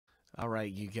All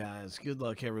right, you guys. Good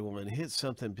luck, everyone. Hit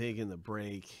something big in the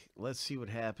break. Let's see what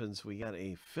happens. We got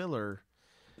a filler,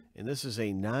 and this is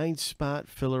a 9-spot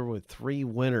filler with 3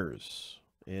 winners.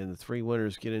 And the 3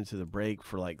 winners get into the break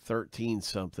for like 13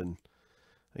 something.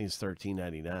 I think it's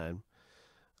 $13.99.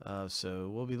 So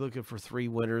we'll be looking for 3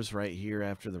 winners right here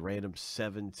after the random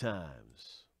 7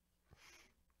 times.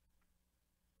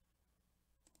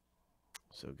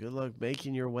 So good luck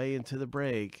making your way into the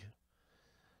break.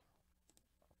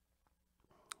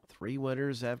 3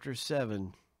 winners after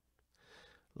 7.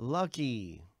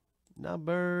 Lucky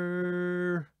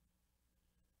number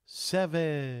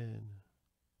 7.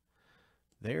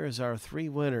 There's our 3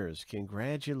 winners.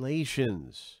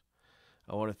 Congratulations.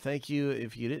 I want to thank you.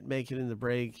 If you didn't make it in the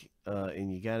break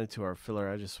and you got into our filler,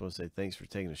 I just want to say thanks for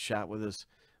taking a shot with us.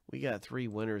 We got 3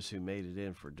 winners who made it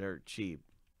in for dirt cheap.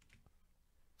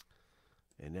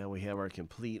 And now we have our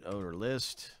complete owner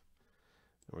list.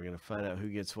 We're going to find out who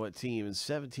gets what team in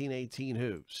 1718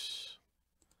 hoops.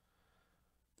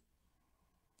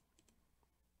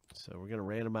 So we're going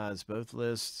to randomize both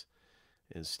lists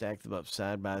and stack them up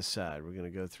side by side. We're going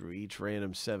to go through each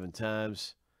random 7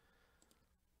 times,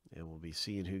 and we'll be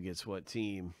seeing who gets what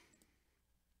team.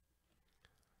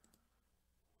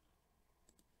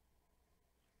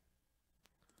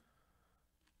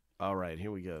 All right,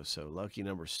 here we go. So lucky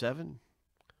number 7.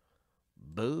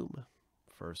 Boom.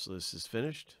 First list is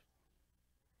finished.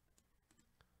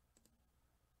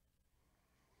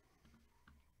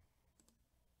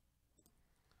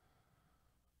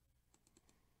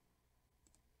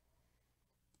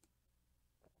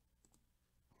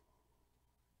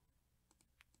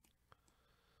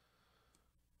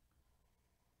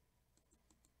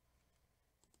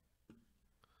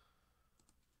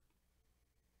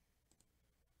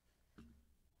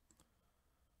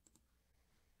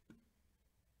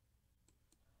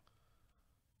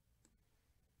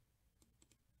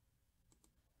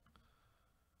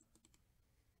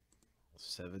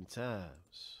 Seven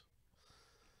times.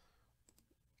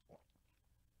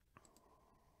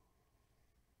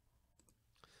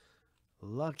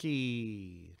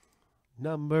 Lucky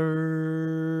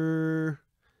number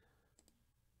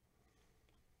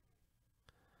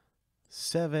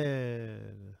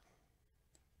 7.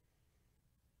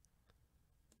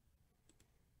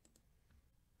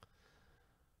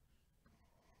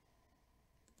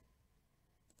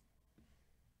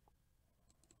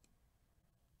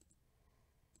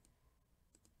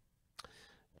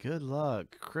 Good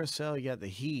luck. Chris L, you got the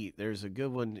Heat. There's a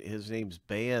good one. His name's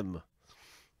Bam.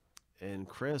 And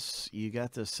Chris, you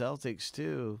got the Celtics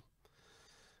too.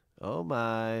 Oh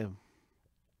my.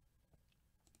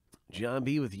 John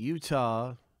B with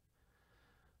Utah.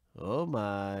 Oh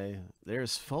my.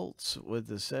 There's Fultz with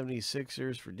the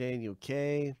 76ers for Daniel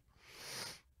K.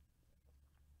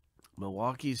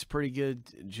 Milwaukee's pretty good,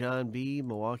 John B.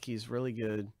 Milwaukee's really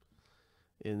good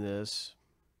in this.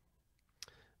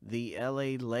 The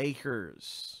LA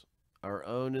Lakers are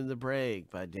owned in the break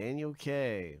by Daniel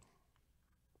K.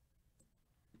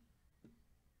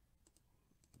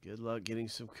 Good luck getting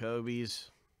some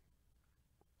Kobe's.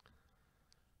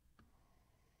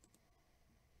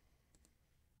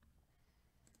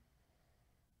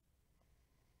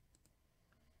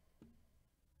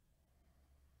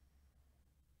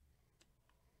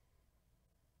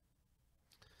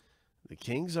 The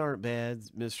Kings aren't bad,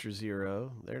 Mr.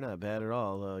 Zero. They're not bad at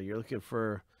all. You're looking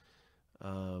for,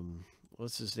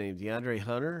 what's his name? DeAndre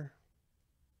Hunter?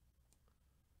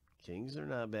 Kings are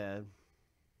not bad.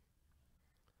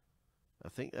 I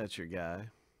think that's your guy,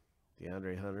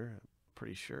 DeAndre Hunter. I'm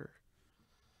pretty sure.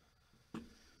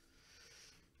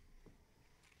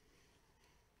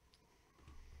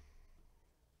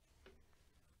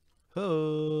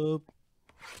 Hope.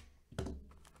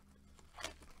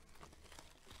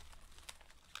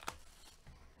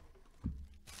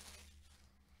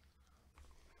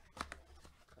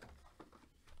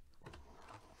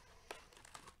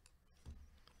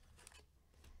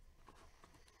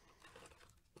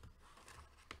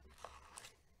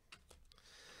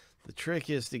 The trick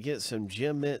is to get some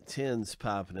Gem Mint 10s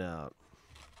popping out.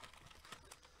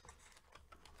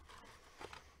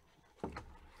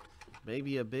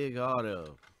 Maybe a big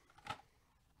auto.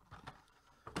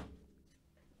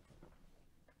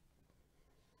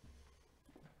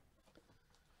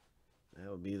 That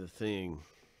would be the thing.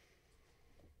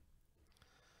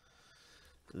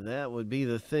 That would be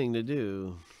the thing to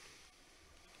do.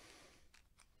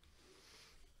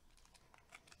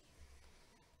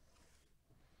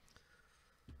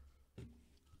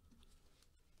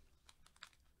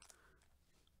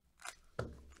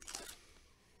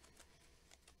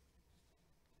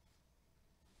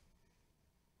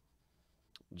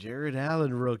 Jared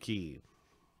Allen rookie.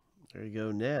 There you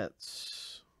go,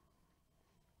 Nets.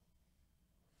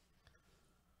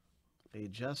 A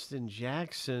Justin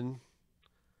Jackson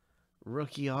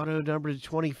rookie auto number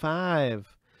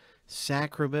 25.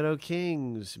 Sacramento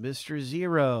Kings, Mr.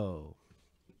 Zero.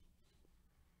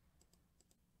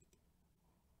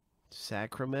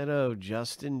 Sacramento,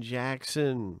 Justin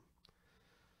Jackson.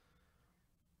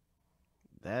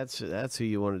 That's who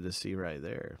you wanted to see right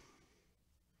there.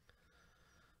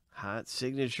 Hot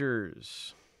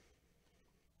signatures.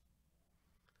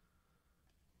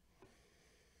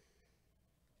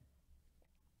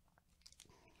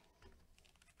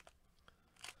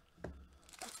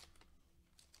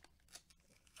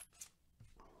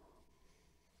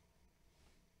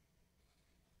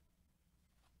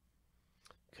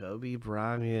 Kobe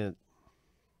Bryant.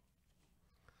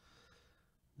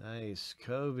 Nice.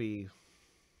 Kobe.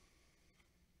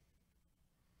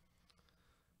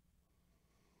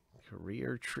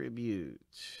 Career tribute.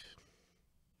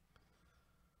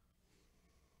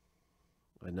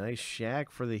 A nice Shaq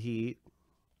for the Heat.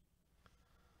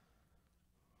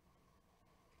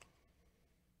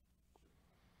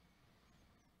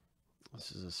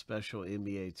 This is a special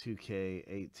NBA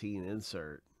 2K18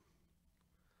 insert.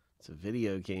 It's a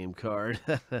video game card.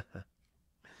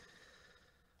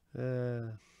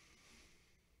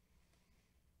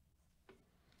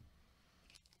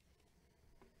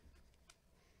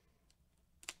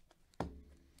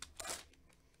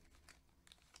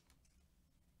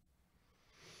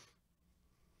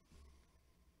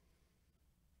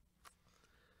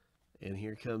 And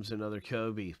here comes another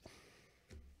Kobe.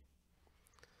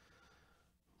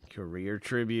 Career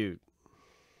tribute.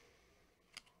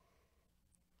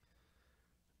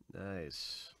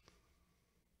 Nice.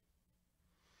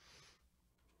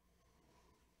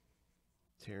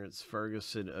 Terrence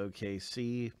Ferguson,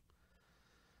 OKC.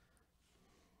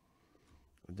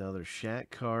 Another Shaq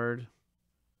card.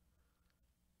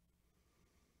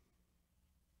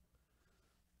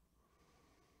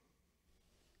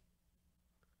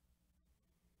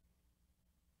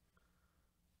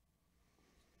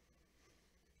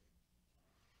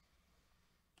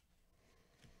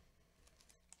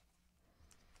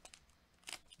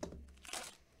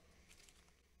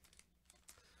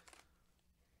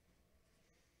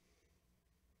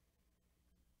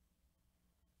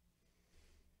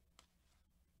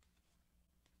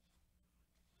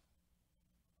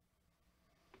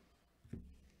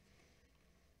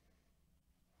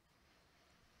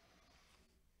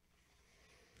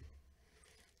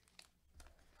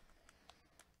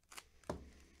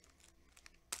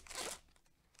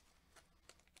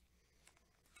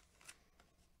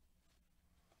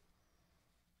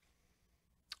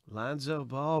 Lonzo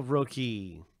Ball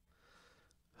rookie.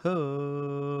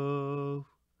 Ho!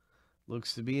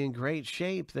 Looks to be in great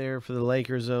shape there for the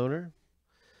Lakers owner.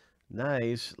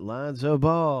 Nice. Lonzo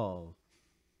Ball.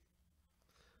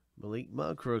 Malik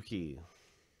Monk rookie.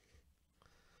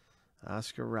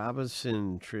 Oscar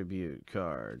Robinson tribute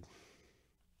card.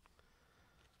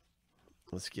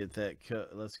 Let's get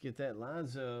that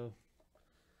Lonzo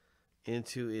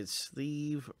into its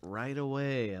sleeve right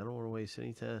away. I don't want to waste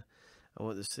any time. I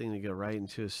want this thing to go right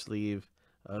into a sleeve.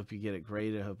 I hope you get it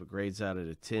graded. I hope it grades out at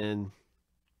a 10.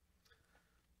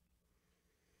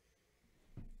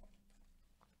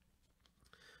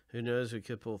 Who knows? We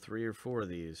could pull 3 or 4 of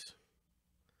these.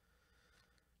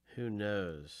 Who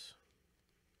knows?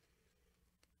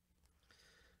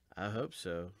 I hope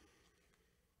so.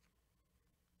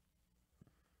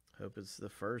 Hope it's the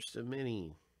first of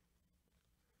many.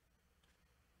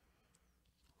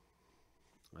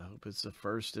 I hope it's the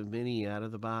first of many out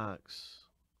of the box.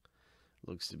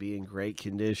 Looks to be in great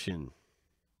condition.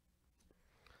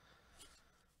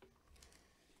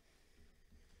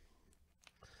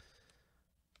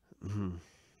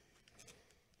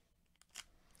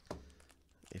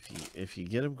 If you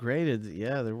get them graded,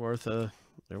 yeah, they're worth a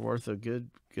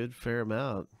good fair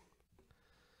amount.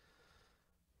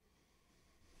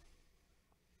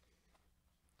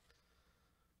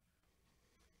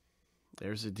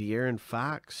 There's a De'Aaron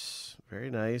Fox. Very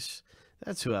nice.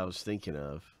 That's who I was thinking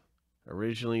of.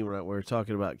 Originally, when we were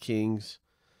talking about Kings,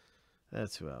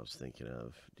 that's who I was thinking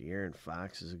of. De'Aaron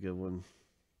Fox is a good one.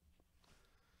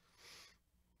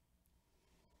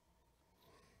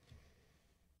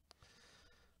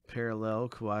 Parallel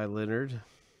Kawhi Leonard.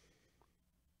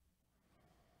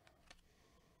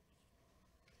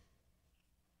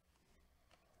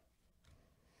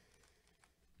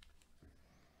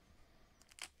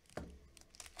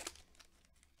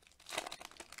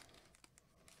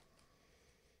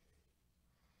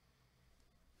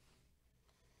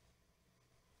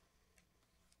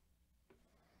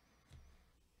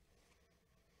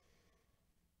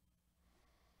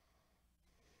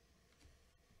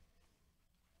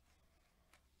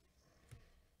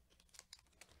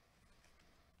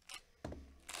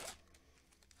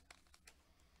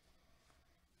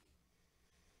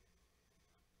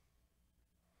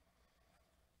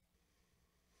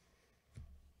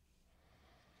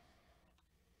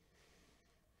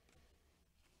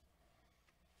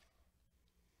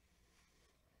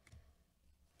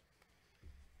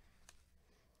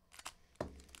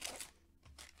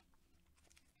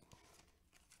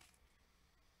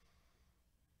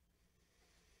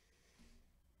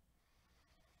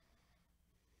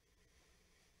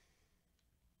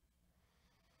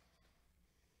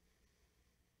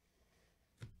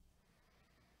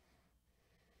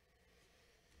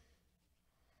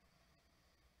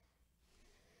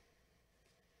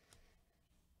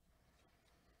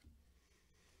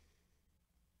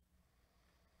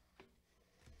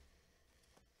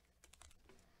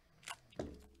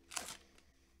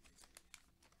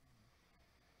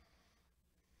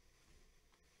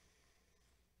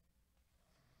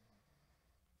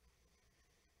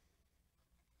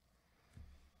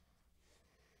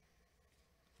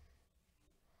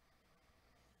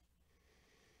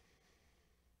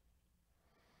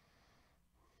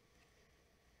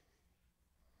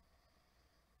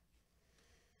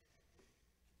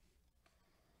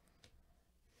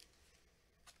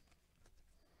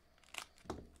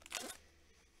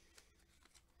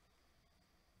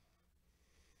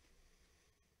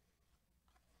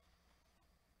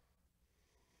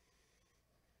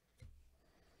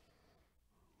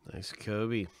 Nice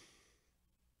Kobe.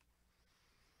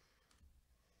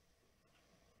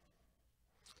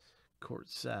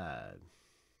 Courtside.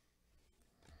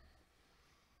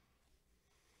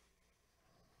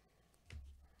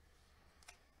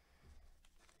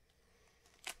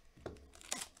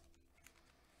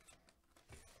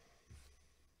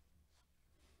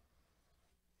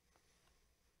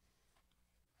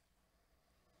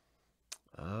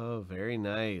 Oh, very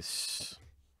nice.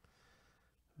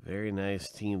 Very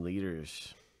nice team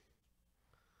leaders.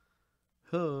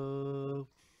 Hope.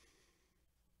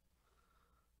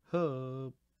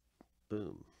 Hope.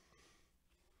 Boom.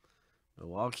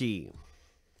 Milwaukee.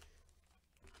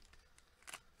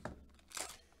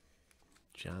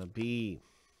 John B.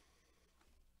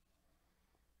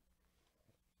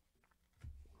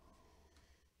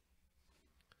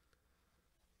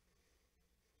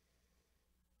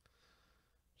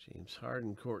 James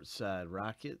Harden courtside.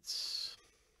 Rockets.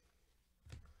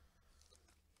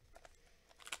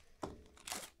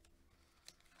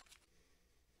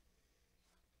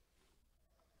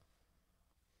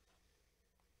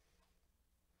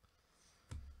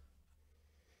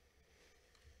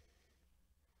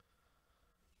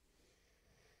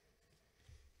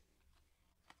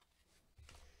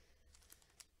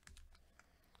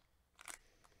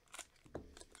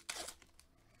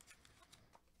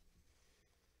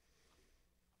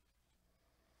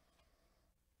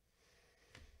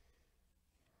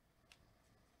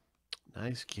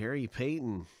 Nice Gary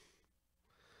Payton.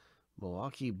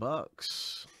 Milwaukee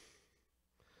Bucks.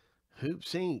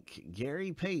 Hoops Inc.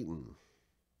 Gary Payton.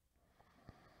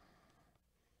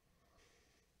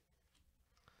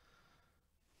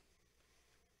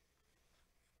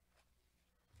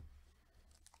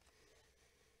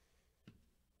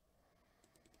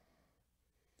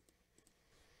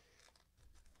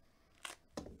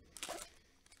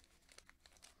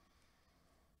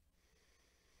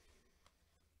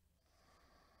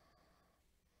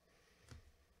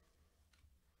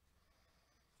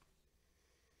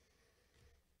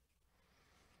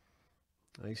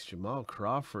 Nice Jamal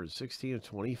Crawford, 16 of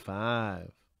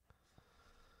 25.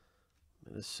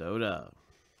 Minnesota,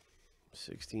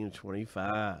 16 of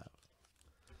 25.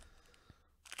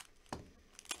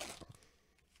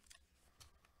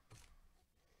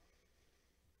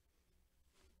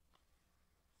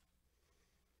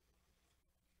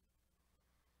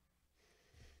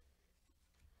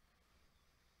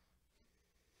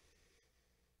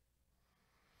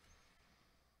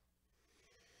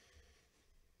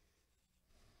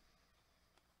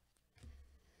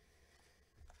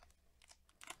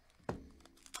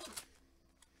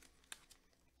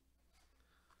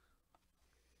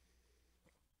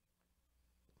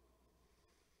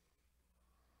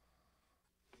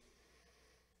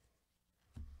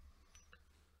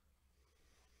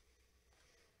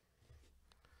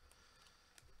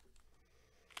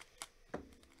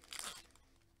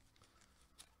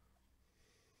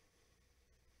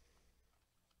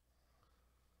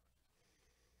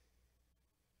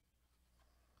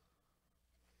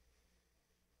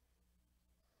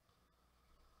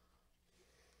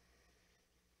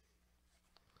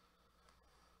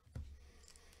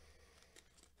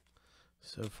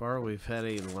 So far, we've had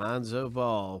a Lonzo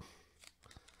Ball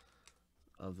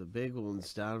of the big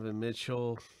ones. Donovan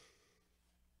Mitchell.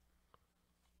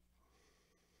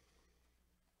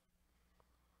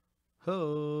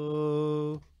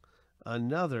 Ho!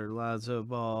 Another Lonzo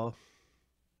Ball.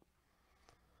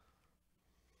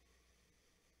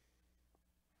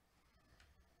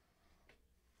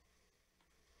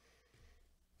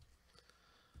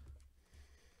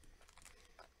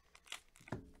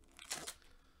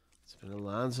 It's been a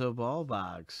Lonzo Ball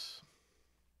box.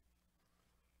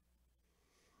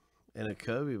 And a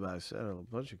Kobe box. A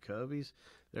bunch of Kobe's.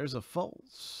 There's a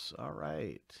Fultz. All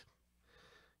right.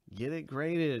 Get it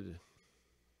graded.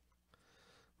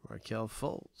 Markelle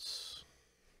Fultz.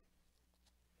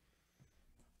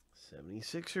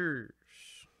 76ers.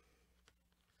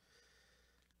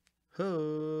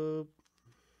 Hope.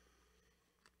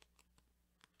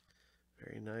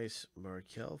 Very nice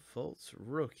Markelle Fultz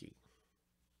rookie.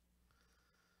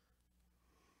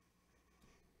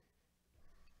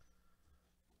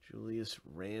 Julius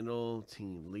Randle,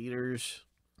 team leaders.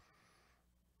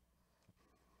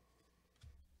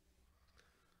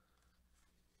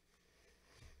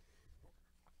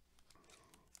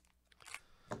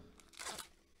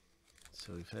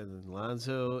 So we've had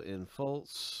Lonzo and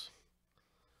Fultz.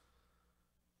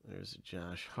 There's a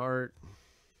Josh Hart.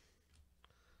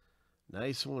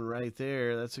 Nice one right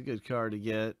there. That's a good card to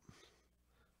get.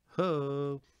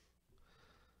 Ho!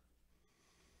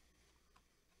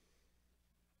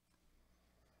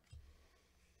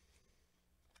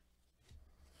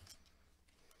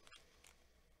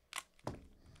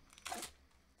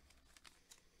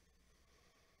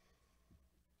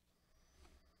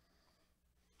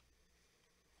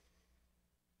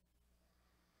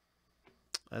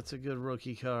 That's a good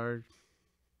rookie card.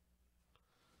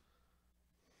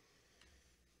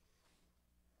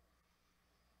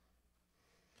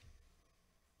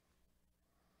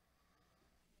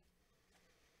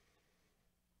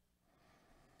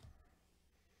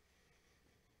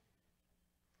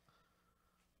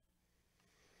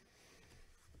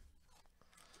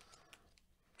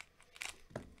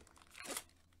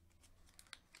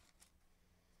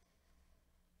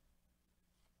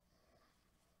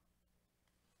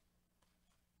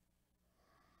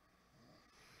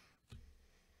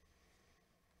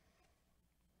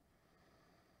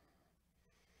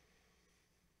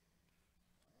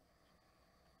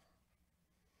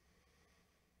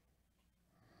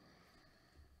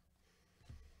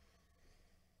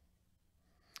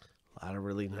 A lot of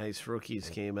really nice rookies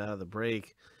came out of the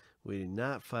break. We did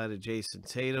not find a Jason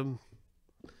Tatum,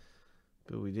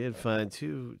 but we did find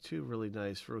two really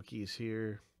nice rookies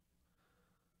here.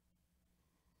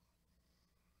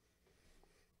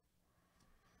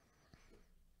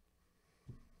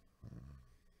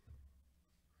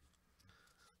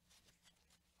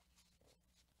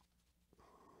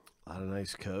 A lot of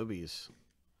nice Kobe's.